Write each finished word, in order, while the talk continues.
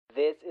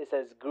This is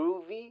as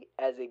groovy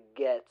as it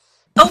gets.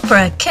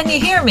 Oprah, Can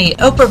You Hear Me?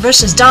 Oprah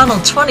vs.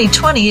 Donald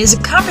 2020 is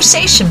a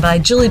conversation by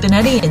Julie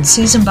Benetti and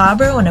Susan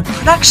Barbaro and a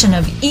production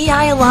of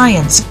EI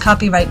Alliance,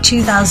 copyright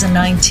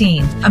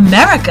 2019.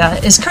 America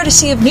is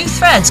courtesy of New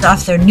Threads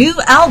off their new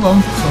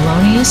album,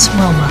 Felonious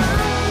Wilma.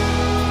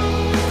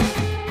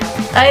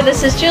 Hi,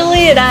 this is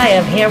Julie, and I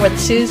am here with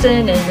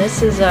Susan, and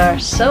this is our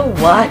So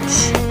What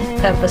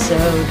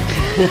episode.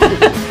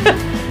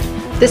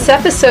 This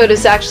episode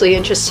is actually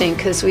interesting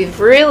because we've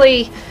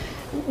really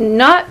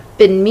not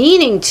been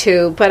meaning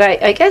to, but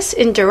I guess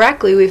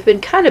indirectly we've been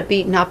kind of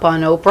beaten up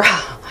on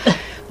Oprah.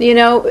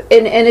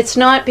 And it's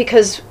not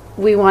because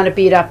we want to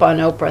beat up on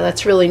Oprah.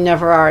 That's really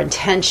never our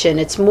intention.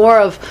 It's more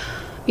of,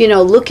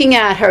 looking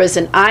at her as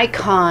an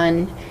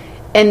icon.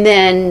 And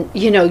then,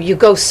 you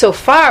go so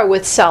far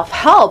with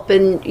self-help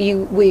and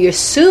we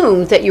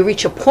assume that you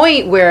reach a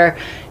point where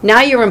now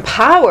you're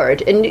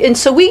empowered. And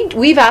so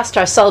we've asked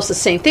ourselves the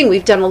same thing.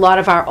 We've done a lot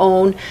of our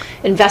own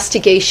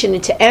investigation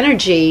into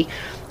energy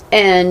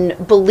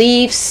and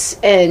beliefs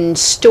and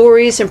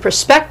stories and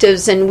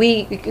perspectives. And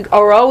we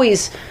are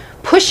always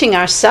pushing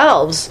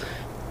ourselves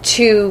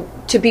to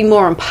be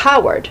more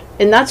empowered.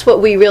 And that's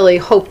what we really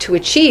hope to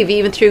achieve,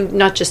 even through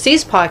not just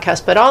these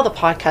podcasts, but all the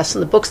podcasts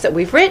and the books that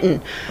we've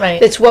written.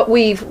 Right. It's what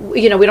we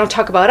don't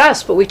talk about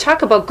us, but we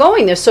talk about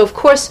going there. So, of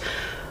course,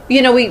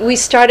 we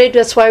started,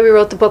 that's why we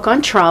wrote the book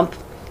on Trump,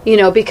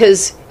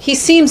 because he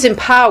seems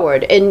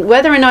empowered. And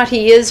whether or not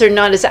he is or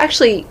not is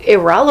actually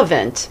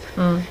irrelevant.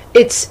 Mm.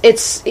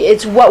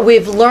 It's what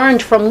we've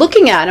learned from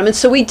looking at him. And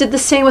so we did the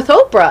same with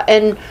Oprah.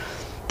 And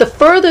the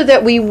further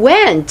that we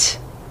went,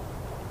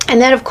 and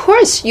then, of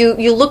course,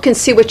 you look and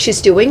see what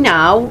she's doing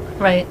now.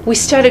 Right. We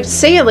started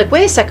saying,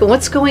 wait a second,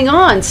 what's going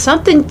on?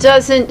 Something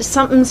doesn't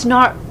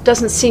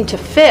seem to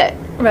fit.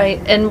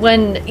 Right. And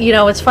when,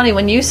 it's funny,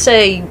 when you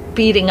say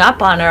beating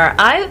up on her,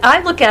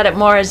 I look at it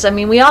more as,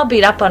 we all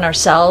beat up on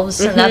ourselves,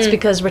 and that's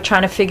because we're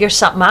trying to figure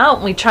something out,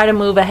 and we try to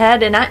move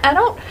ahead. And I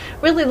don't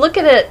really look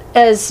at it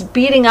as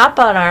beating up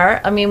on her.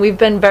 We've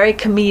been very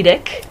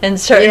comedic in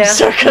certain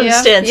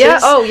circumstances. Yeah.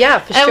 Oh, yeah,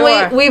 for sure.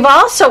 And we've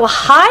also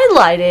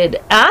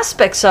highlighted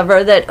aspects of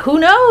her that, who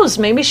knows,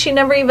 maybe she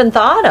never even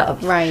thought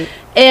of. Right.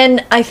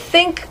 And I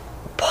think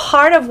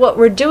part of what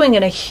we're doing,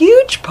 and a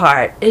huge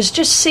part, is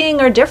just seeing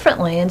her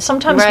differently. And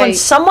sometimes when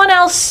someone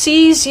else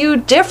sees you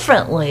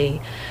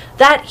differently,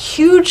 that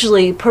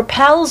hugely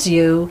propels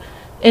you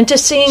into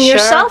seeing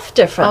yourself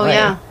differently. Oh,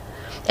 yeah.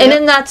 And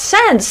in that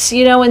sense,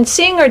 in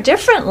seeing her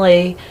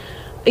differently,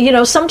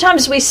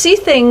 sometimes we see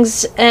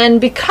things,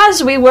 and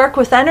because we work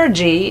with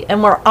energy,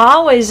 and we're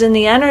always in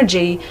the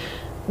energy,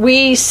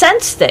 we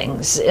sense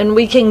things and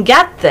we can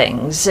get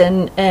things,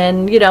 and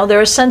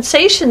there are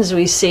sensations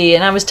we see.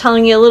 And I was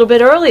telling you a little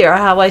bit earlier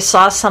how I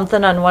saw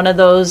something on one of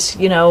those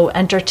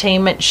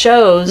entertainment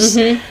shows,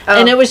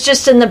 and it was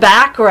just in the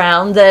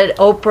background that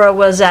Oprah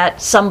was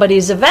at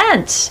somebody's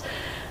event,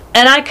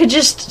 and I could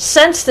just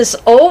sense this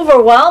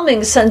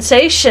overwhelming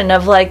sensation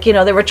of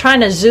they were trying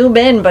to zoom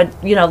in,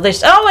 but they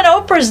said, and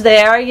Oprah's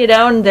there,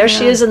 and there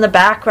she is in the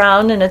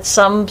background, and it's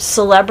some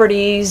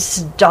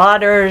celebrity's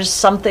daughter's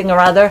something or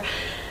other.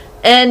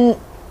 And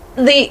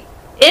the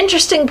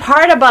interesting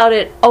part about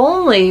it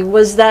only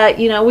was that,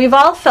 we've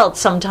all felt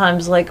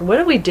sometimes what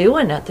are we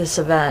doing at this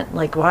event?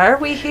 Why are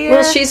we here?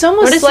 Well, she's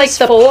almost like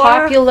the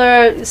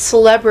popular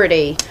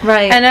celebrity.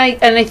 Right. And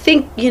I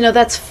think,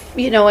 that's,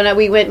 when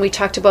we went and we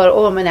talked about,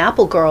 I'm an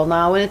Apple girl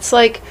now. And it's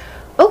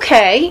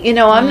okay,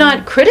 I'm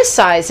not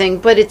criticizing,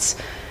 but it's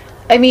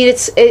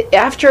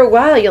after a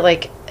while you're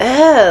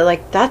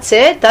that's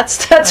it?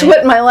 That's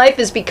what my life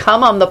has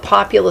become. I'm the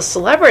popular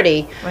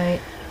celebrity. Right.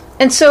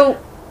 And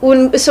so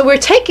we're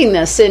taking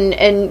this,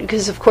 and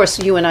because of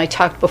course you and I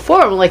talked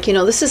before, I'm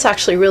this is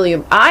actually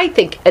really, I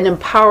think, an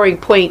empowering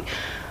point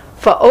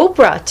for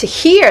Oprah to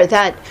hear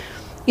that,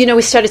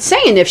 we started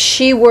saying if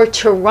she were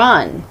to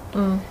run,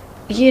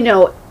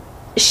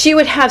 she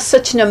would have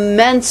such an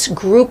immense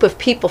group of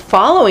people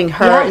following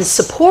her and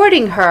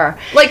supporting her.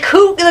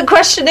 Who? The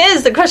question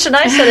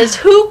I said is,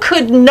 who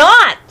could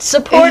not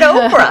support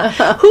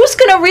Oprah? Who's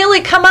going to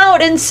really come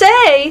out and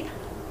say,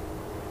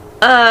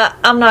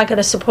 I'm not going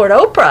to support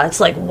Oprah? It's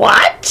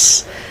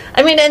what?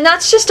 And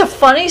that's just a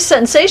funny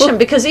sensation,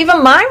 because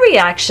even my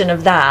reaction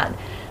of that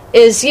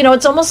is,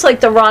 it's almost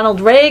like the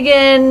Ronald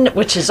Reagan,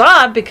 which is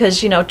odd because,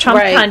 Trump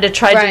kind of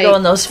tried to go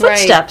in those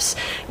footsteps.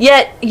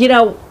 Yet,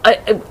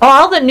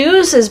 all the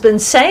news has been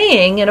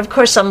saying, and of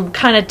course I'm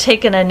kind of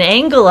taking an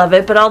angle of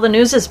it, but all the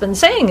news has been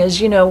saying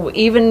is,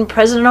 even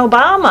President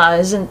Obama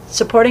isn't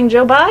supporting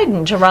Joe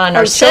Biden to run,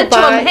 or said to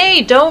him,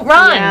 hey, don't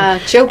run. Yeah,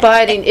 Joe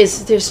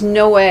Biden there's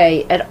no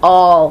way at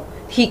all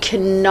he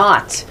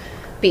cannot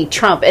beat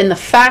Trump. And the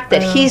fact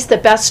that he's the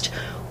best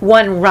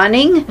one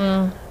running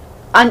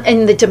of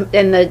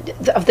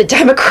the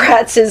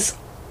Democrats is,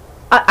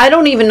 I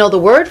don't even know the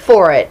word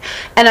for it.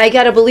 And I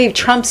got to believe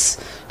Trump's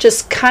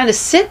just kind of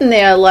sitting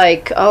there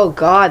oh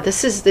God,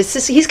 this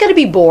is he's got to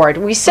be bored.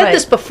 We said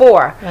this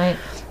before. Right.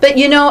 But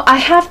I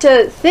have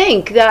to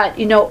think that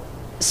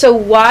So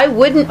why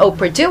wouldn't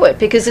Oprah do it?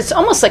 Because it's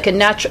almost like a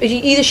natural.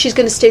 Either she's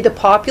going to stay the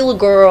popular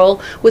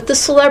girl with the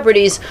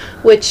celebrities,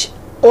 which,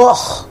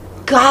 oh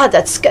God,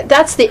 that's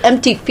the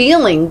empty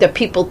feeling that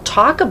people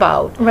talk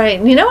about. Right.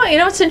 And you know what?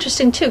 It's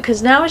interesting too,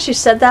 because now as you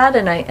said that,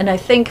 and I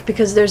think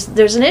because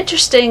there's an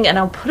interesting, and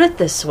I'll put it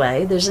this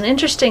way, there's an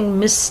interesting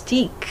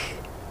mystique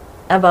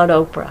about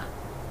Oprah.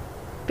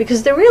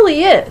 Because there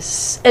really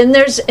is, and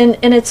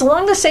it's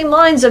along the same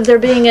lines of there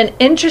being an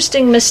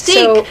interesting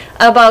mystique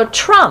about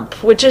Trump,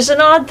 which is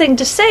an odd thing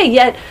to say.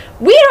 Yet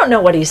we don't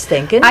know what he's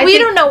thinking. We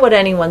don't know what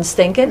anyone's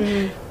thinking.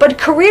 Mm-hmm. But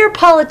career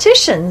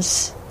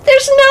politicians,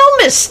 there's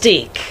no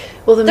mystique.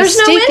 Well, the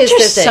mystique is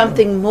there's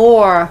something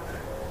more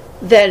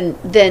than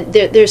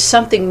there's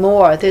something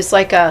more. There's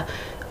like a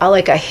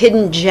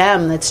hidden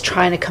gem that's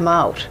trying to come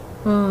out.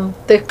 Mm.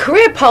 The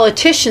career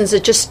politicians are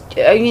just,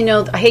 I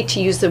hate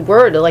to use the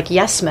word, like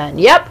yes men.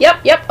 Yep,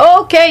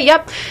 okay,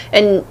 yep.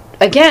 And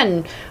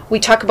again, we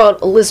talk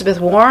about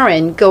Elizabeth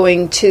Warren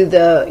going to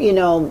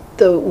the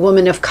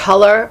Woman of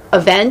Color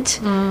event.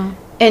 Mm.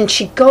 And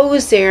she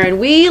goes there, and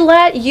we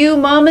let you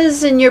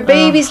mamas and your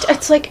babies.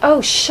 It's like,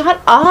 oh,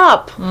 shut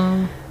up.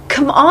 Mm.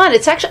 Come on.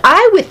 It's actually,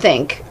 I would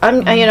think,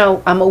 I'm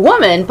a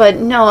woman, but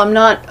no, I'm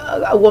not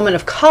a woman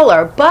of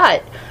color,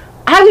 but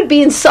I would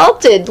be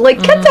insulted.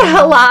 Like, get the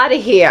hell out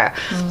of here.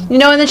 And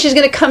then she's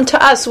going to come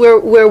to us.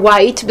 We're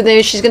white, but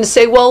then she's going to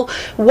say, well,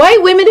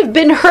 white women have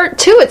been hurt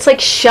too. It's like,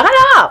 shut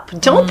up.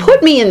 Don't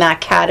put me in that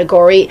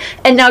category.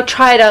 And now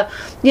try to,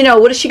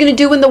 what is she going to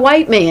do when the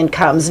white man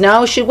comes?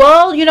 Now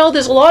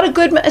there's a lot of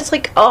good men. It's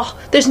like, oh,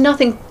 there's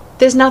nothing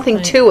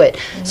to it.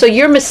 So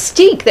your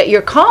mystique that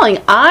you're calling,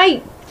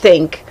 I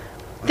think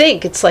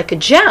it's like a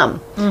gem.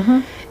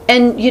 Mm-hmm.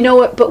 And you know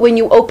what? But when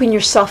you open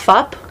yourself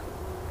up,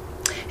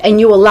 and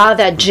you allow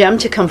that gem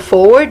to come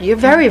forward, you're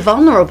very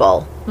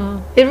vulnerable.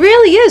 Mm. It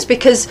really is,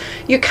 because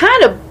you're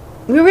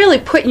really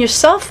putting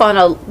yourself on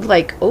a,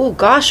 like, oh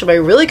gosh, am I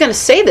really going to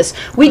say this?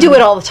 We do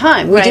it all the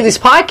time. We do these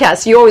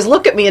podcasts. You always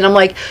look at me and I'm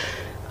like,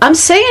 I'm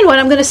saying what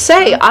I'm going to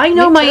say. I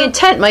know my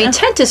intent. My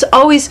intent is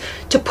always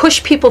to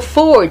push people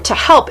forward, to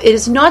help. It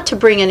is not to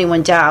bring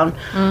anyone down.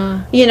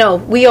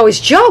 Mm. We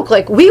always joke,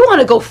 like, we want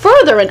to go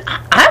further, and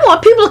I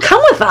want people to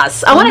come with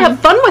us. I want to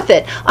have fun with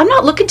it. I'm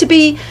not looking to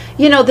be,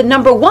 the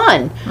number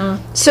one. Mm.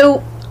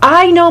 So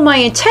I know my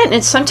intent,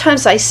 and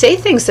sometimes I say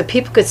things that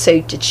people could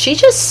say, did she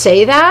just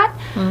say that?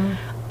 Mm.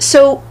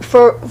 So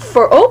for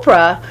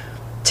Oprah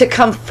to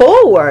come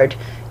forward,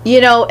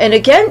 and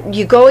again,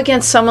 you go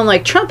against someone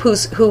like Trump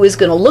who is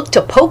going to look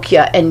to poke you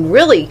and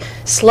really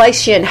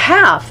slice you in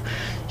half.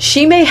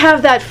 She may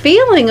have that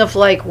feeling of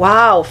like,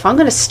 wow, if I'm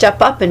going to step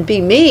up and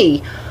be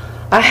me,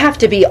 I have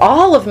to be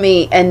all of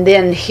me. And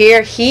then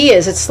here he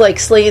is. It's like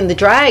slaying the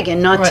dragon,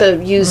 not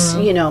to use,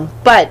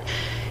 but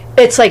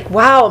it's like,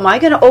 wow, am I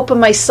going to open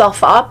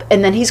myself up?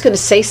 And then he's going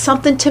to say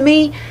something to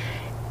me,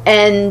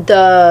 and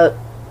the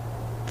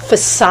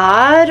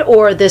facade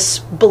or this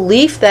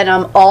belief that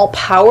I'm all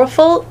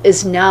powerful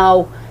is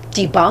now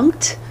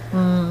debunked.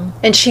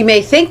 And she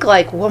may think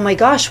like, well, my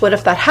gosh, what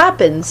if that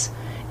happens?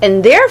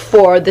 And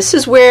therefore, this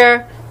is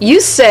where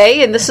you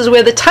say, and this is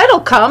where the title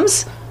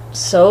comes,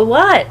 so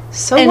what?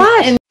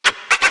 What?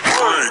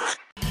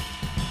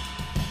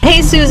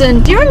 Hey,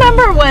 Susan, do you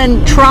remember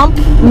when Trump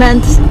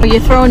meant you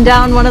throwing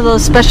down one of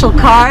those special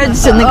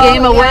cards in the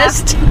game of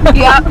whist?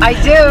 Yep, I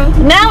do.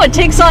 Now it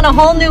takes on a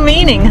whole new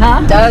meaning, huh?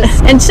 It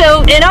does. And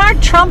so in our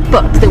Trump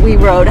book that we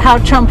wrote, How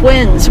Trump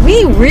Wins,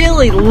 we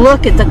really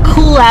look at the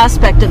cool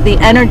aspect of the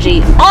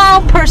energy,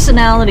 all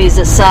personalities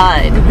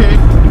aside.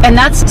 Mm-hmm. And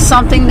that's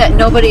something that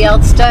nobody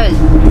else does.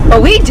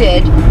 But we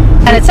did,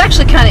 and it's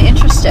actually kind of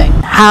interesting.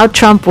 How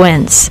Trump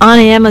Wins on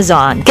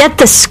Amazon. Get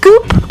the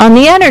scoop on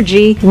the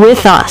energy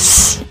with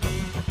us.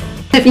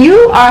 If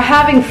you are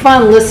having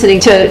fun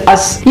listening to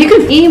us, you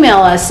can email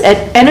us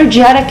at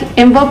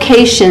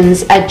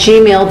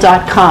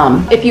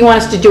energeticinvocations@gmail.com. If you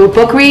want us to do a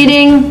book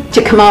reading,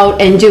 to come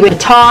out and do a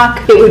talk,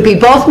 it would be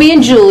both me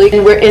and Julie,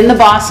 and we're in the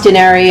Boston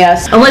area.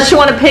 Unless you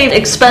want to pay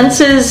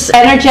expenses.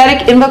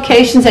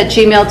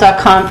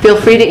 energeticinvocations@gmail.com. Feel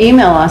free to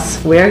email us.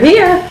 We're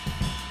here.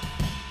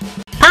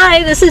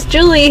 Hi, this is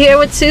Julie here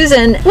with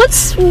Susan.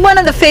 What's one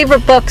of the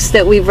favorite books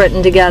that we've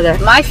written together?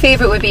 My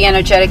favorite would be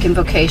Energetic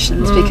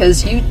Invocations,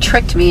 because you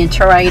tricked me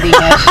into writing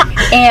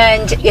it,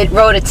 and it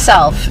wrote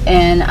itself,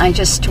 and I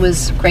just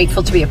was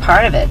grateful to be a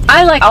part of it.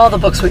 I like all the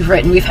books we've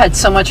written. We've had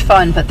so much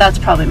fun, but that's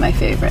probably my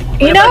favorite.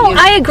 You know,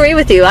 I agree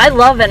with you. I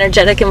love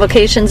Energetic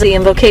Invocations. The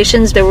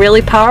invocations, they're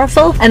really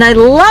powerful, and I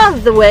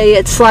love the way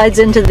it slides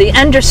into the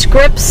ender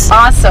scripts.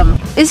 Awesome.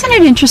 Isn't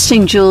it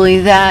interesting, Julie,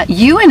 that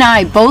you and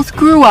I both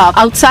grew up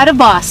outside of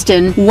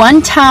Boston,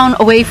 one town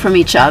away from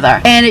each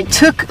other, and it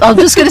took, I'm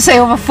just going to say,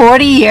 over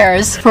 40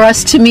 years for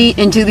us to meet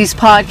and do these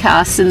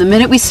podcasts, and the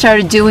minute we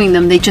started doing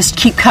them, they just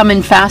keep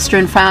coming faster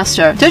and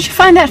faster. Don't you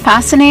find that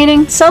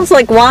fascinating? Sounds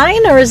like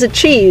wine, or is it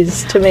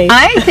cheese to me?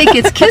 I think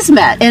it's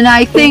kismet, and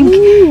I think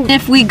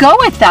if we go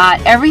with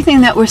that,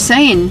 everything that we're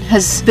saying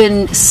has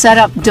been set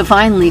up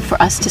divinely for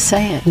us to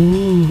say it.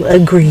 Ooh,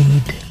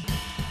 agreed.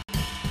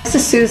 This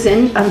is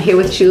Susan. I'm here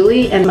with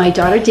Julie and my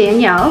daughter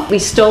Danielle. We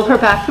stole her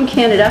back from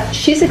Canada.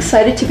 She's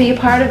excited to be a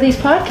part of these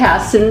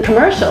podcasts and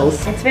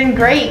commercials. It's been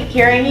great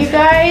hearing you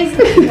guys,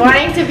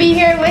 wanting to be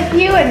here with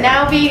you, and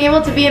now being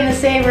able to be in the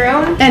same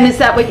room. And is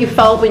that what you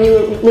felt when you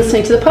were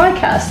listening to the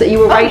podcast, that you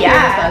were right here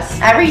with us?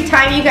 Every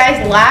time you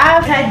guys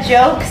laughed, had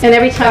jokes, And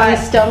every time you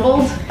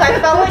stumbled? I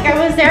felt like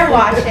I was there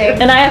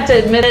watching. And I have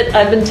to admit it,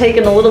 I've been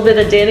taking a little bit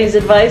of Danny's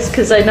advice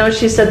because I know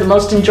she said the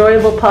most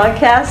enjoyable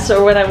podcasts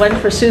are when I went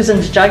for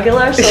Susan's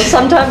jugular. So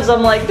sometimes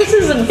I'm like, this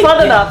isn't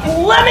fun enough.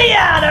 Let me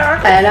at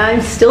her. And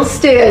I'm still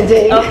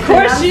standing. Of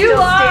course you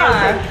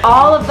are.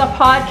 All of the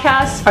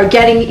podcasts are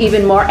getting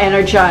even more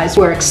energized.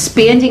 We're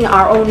expanding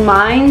our own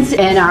minds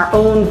and our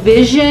own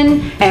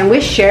vision, and we're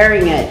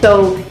sharing it.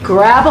 So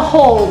grab a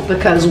hold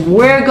because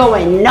we're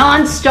going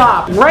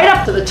non-stop right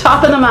up to the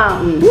top of the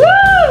mountain.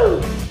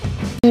 Woo!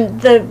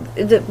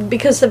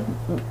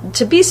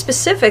 To be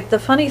specific, the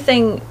funny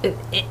thing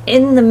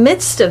in the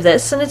midst of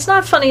this, and it's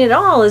not funny at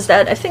all, is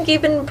that I think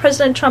even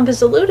President Trump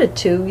has alluded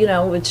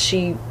to,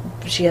 she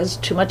has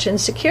too much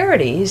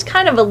insecurity. He's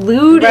kind of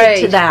alluded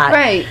to that.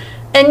 Right.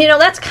 And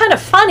that's kind of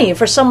funny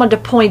for someone to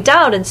point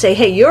out and say,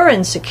 "Hey, you're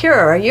insecure."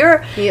 Or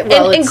you're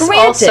it's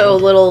granted, also a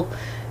little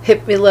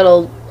hypnotic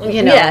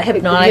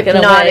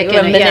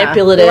and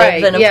manipulative,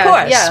 and of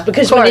course,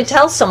 because when you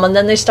tell someone,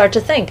 then they start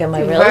to think, "Am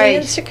I really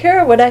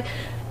insecure? Would I?"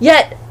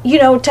 Yet,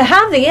 to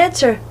have the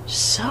answer,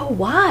 so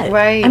what?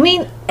 Right. I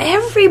mean,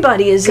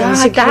 everybody is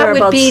insecure that would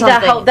about be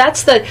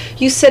something.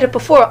 You said it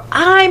before.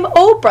 I'm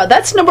Oprah.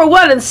 That's number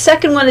one, and the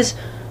second one is.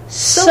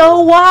 So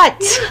what?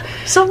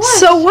 Yeah. So what?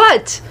 So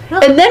what?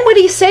 Yeah. And then what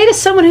do you say to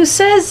someone who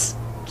says,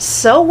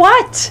 "So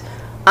what?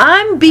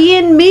 I'm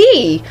being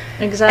me."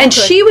 Exactly. And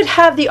she would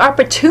have the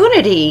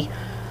opportunity.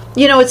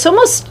 It's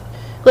almost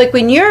like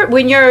when you're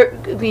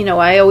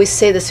I always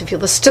say this if you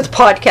listen to the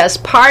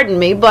podcast, pardon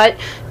me, but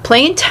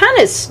playing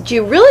tennis, do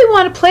you really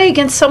want to play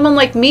against someone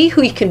like me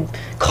who you can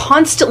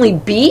constantly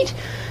beat?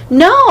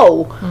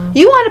 No.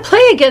 You want to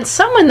play against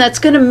someone that's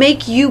going to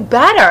make you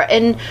better.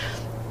 And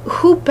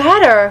who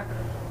better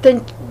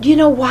than,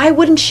 why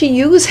wouldn't she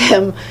use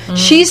him?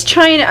 She's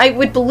trying, I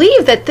would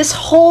believe that this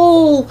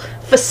whole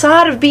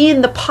facade of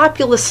being the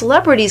popular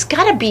celebrity's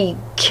got to be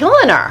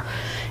killing her.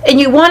 And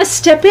you want to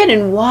step in,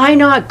 and why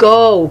not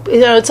go?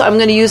 I'm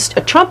going to use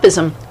a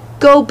Trumpism.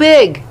 Go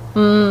big.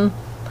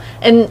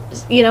 And,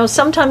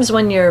 sometimes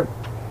when you're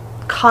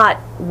caught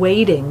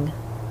waiting,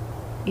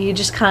 you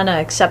just kind of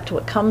accept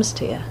what comes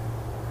to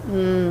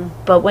you.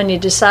 But when you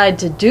decide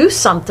to do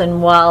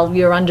something while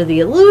you're under the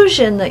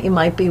illusion that you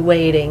might be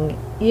waiting,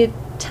 you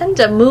tend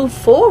to move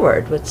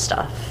forward with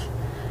stuff.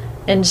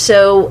 And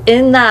so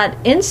in that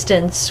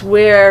instance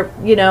where,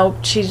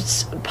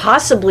 she's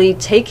possibly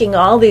taking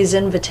all these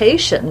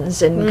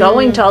invitations and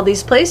going to all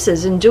these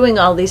places and doing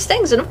all these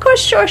things. And of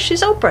course, sure,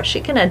 she's Oprah.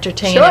 She can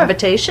entertain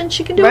invitations.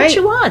 She can do what she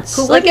wants.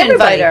 Who wouldn't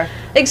invite her?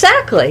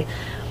 Exactly.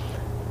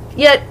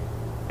 Yet,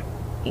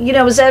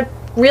 is that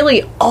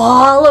really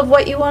all of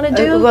what you want to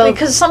do?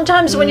 Because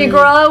sometimes when you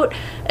grow out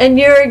and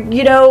you're,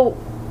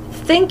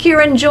 think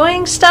you're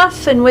enjoying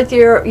stuff, and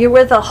you're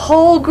with a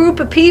whole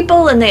group of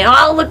people and they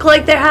all look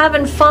like they're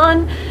having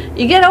fun,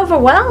 you get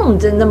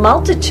overwhelmed in the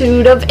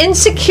multitude of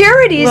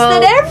insecurities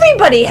that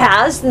everybody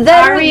has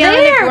that Ariana are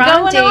there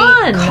Grande going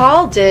on.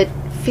 Called it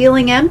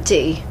feeling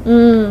empty.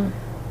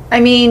 I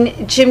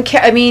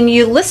mean,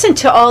 you listen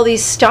to all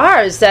these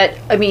stars that,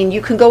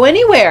 you can go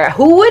anywhere.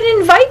 Who would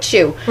invite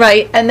you?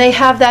 Right. And they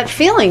have that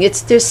feeling.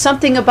 There's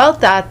something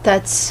about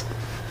that's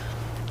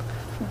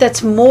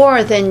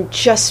more than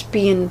just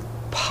being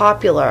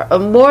popular, or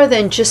more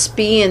than just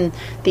being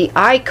the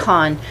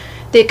icon.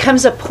 There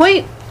comes a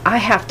point, I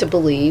have to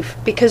believe,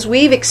 because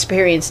we've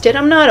experienced it.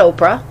 I'm not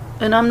Oprah,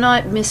 and I'm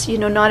not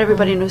not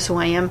everybody knows who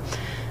I am,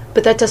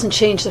 but that doesn't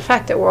change the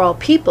fact that we're all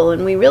people,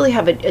 and we really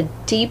have a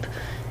deep,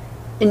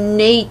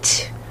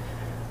 innate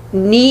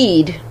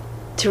need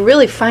to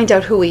really find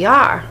out who we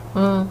are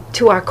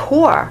to our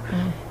core.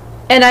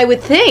 And I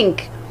would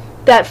think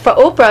that for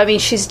Oprah,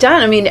 she's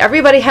done,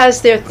 everybody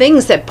has their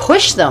things that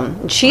push them,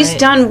 and she's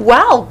done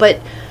well, but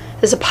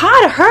there's a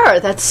part of her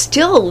that's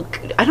still,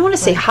 I don't want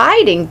to say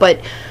hiding,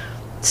 but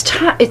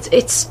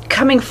it's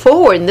coming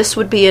forward, and this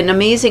would be an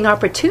amazing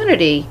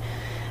opportunity.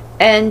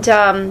 And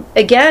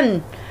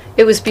again,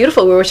 it was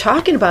beautiful. We were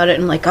talking about it,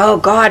 and like, oh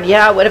God,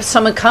 what if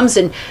someone comes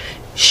and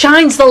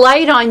shines the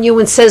light on you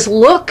and says,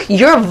 look,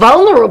 you're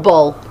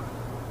vulnerable.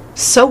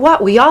 So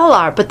what? We all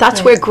are, but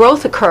that's where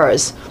growth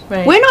occurs.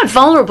 Right. We're not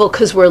vulnerable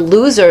because we're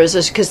losers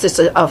or because there's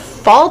a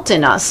fault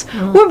in us.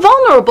 We're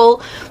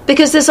vulnerable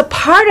because there's a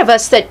part of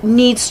us that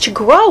needs to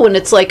grow, and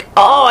it's like,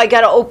 oh, I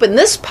got to open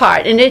this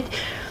part. And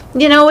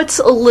it's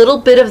a little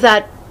bit of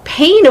that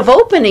pain of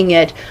opening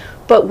it,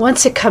 but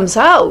once it comes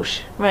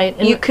out,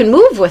 and you can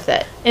move with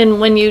it.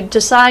 And when you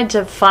decide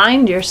to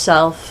find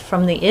yourself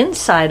from the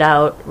inside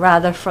out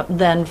rather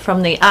than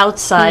from the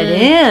outside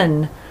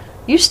in,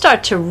 you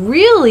start to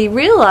really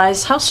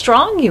realize how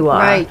strong you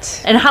are,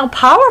 and how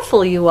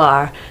powerful you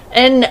are.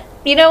 And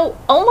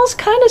almost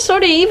kind of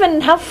sort of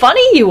even how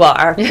funny you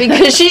are,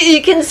 because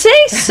you can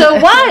say, so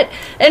what?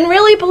 And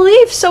really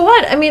believe, so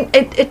what? I mean,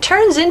 it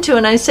turns into,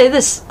 and I say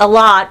this a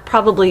lot,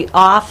 probably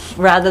off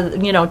rather,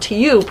 to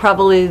you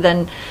probably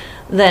than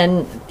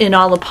in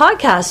all the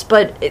podcasts,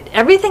 but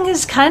everything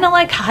is kind of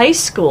like high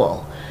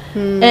school.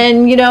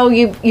 And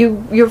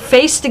you're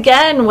faced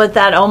again with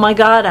that, oh my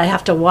God, I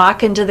have to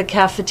walk into the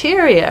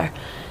cafeteria,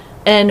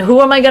 and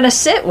who am I going to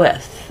sit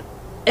with?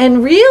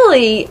 And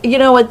really,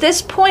 at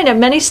this point, at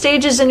many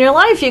stages in your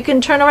life, you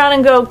can turn around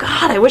and go,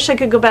 God, I wish I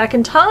could go back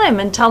in time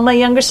and tell my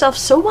younger self,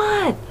 so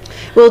what?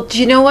 Well, do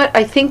you know what?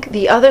 I think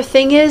the other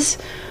thing is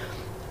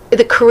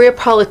the career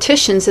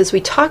politicians, as we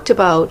talked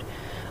about,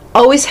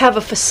 always have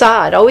a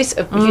facade. Always,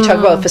 if you talk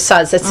about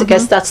facades, I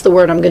guess that's the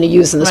word I'm going to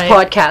use in this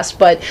podcast.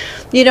 But,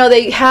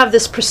 they have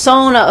this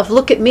persona of,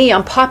 look at me,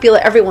 I'm popular,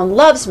 everyone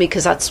loves me,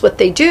 because that's what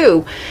they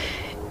do.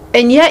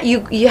 And yet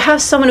you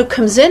have someone who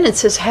comes in and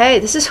says, hey,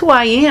 this is who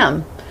I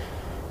am.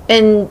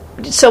 And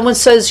someone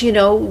says,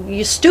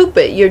 you're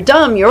stupid, you're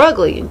dumb, you're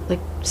ugly. Like,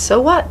 so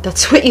what?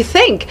 That's what you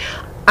think.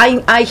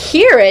 I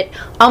hear it.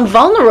 I'm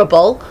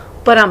vulnerable,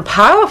 but I'm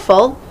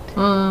powerful.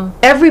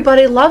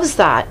 Everybody loves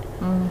that.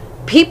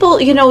 People,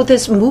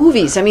 there's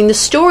movies. I mean, the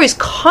story's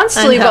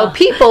constantly about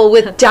people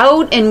with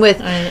doubt and with,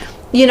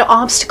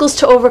 obstacles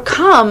to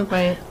overcome.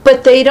 Right.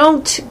 But they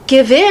don't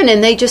give in,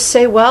 and they just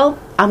say, well,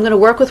 I'm going to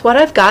work with what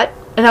I've got,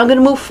 and I'm going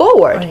to move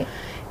forward. Right.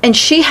 And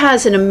she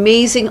has an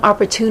amazing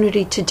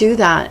opportunity to do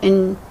that.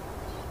 And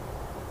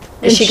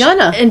is she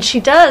gonna? And she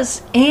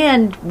does.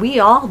 And we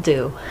all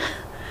do.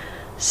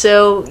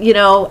 So,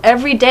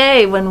 every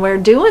day when we're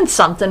doing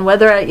something,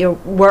 whether at your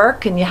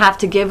work and you have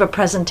to give a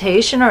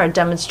presentation or a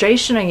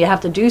demonstration, or you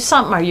have to do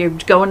something, or you're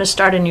going to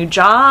start a new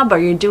job, or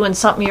you're doing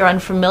something you're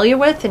unfamiliar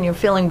with and you're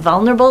feeling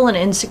vulnerable and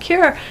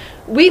insecure,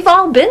 we've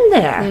all been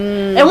there.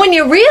 And when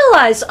you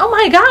realize, oh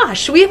my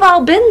gosh, we've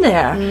all been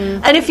there.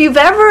 And if you've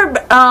ever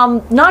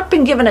not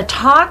been given a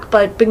talk,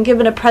 but been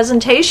given a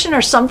presentation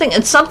or something,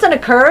 and something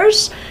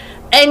occurs,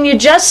 and you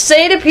just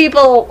say to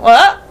people,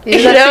 exactly.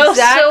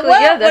 So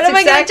what? Yeah, that's what am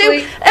I going to exactly,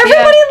 do?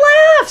 Everybody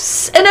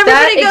laughs, and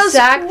everybody goes,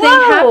 exact thing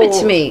whoa. happened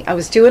to me. I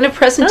was doing a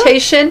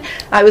presentation.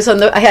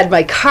 I had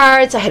my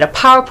cards. I had a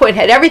PowerPoint.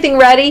 Had everything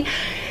ready.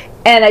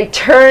 And I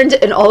turned,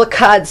 and all the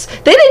cards,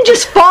 they didn't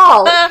just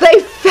fall.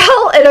 They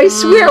fell, and I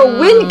swear a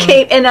wind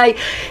came, and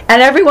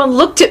everyone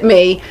looked at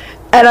me,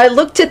 and I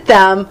looked at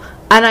them,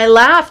 and I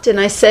laughed, and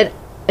I said,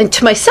 and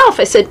to myself,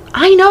 I said,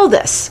 I know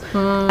this.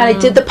 And I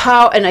did the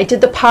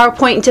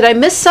PowerPoint, and did I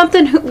miss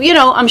something?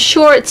 I'm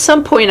sure at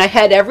some point I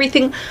had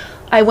everything.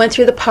 I went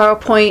through the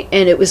PowerPoint,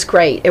 and it was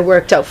great. It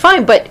worked out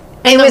fine, but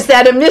it was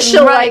that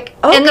initial, okay.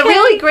 And the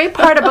really great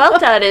part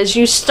about that is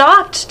you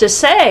stopped to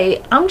say,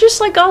 I'm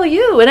just like all of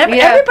you. And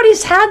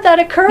everybody's had that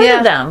occur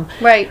to them.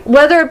 Right.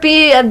 Whether it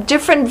be a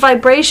different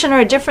vibration or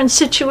a different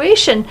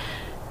situation.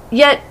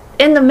 Yet,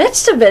 in the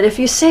midst of it, if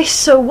you say,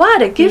 so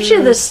what? It gives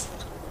you this,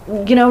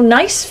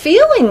 nice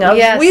feeling of,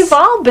 we've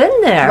all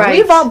been there. Right.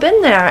 We've all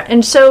been there.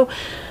 And so,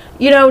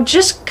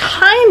 just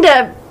kind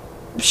of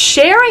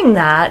sharing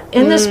that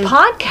in this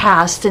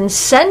podcast and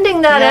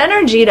sending that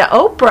energy to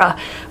Oprah.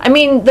 I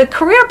mean, the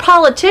career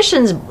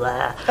politicians,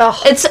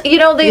 it's,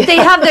 they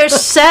have their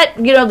set,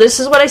 this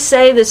is what I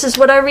say, this is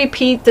what I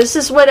repeat, this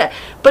is what,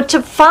 but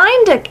to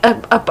find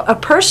a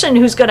person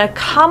who's going to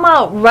come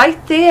out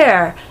right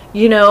there,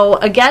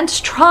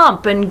 against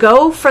Trump and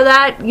go for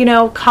that,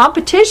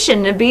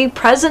 competition to be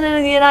president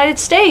of the United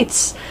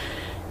States,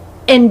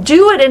 and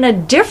do it in a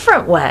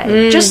different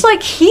way, just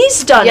like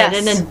he's done it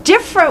in a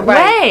different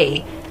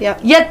way.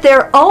 Yet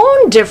their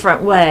own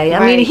different way.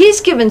 I mean,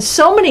 he's given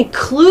so many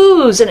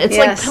clues, and it's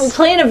like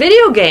playing a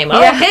video game.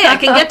 Okay, I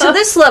can get to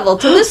this level,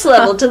 to this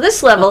level, to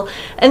this level,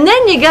 and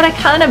then you got to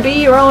kind of be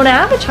your own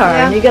avatar,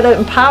 and you got to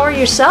empower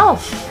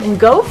yourself and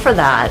go for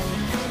that.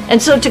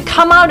 And so to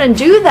come out and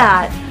do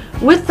that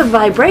with the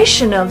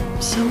vibration of,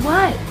 so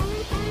what,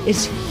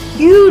 is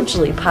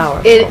hugely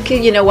powerful.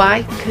 You know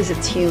why? Because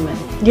it's human.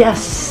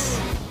 Yes.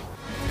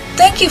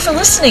 Thank you for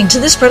listening to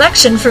this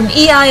production from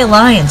EI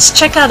Alliance.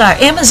 Check out our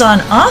Amazon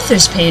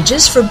authors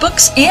pages for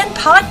books and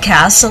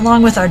podcasts,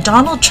 along with our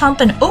Donald Trump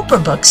and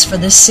Oprah books for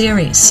this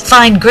series.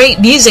 Find great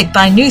music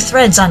by New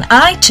Threads on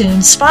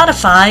iTunes,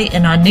 Spotify,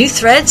 and on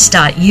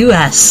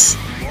newthreads.us.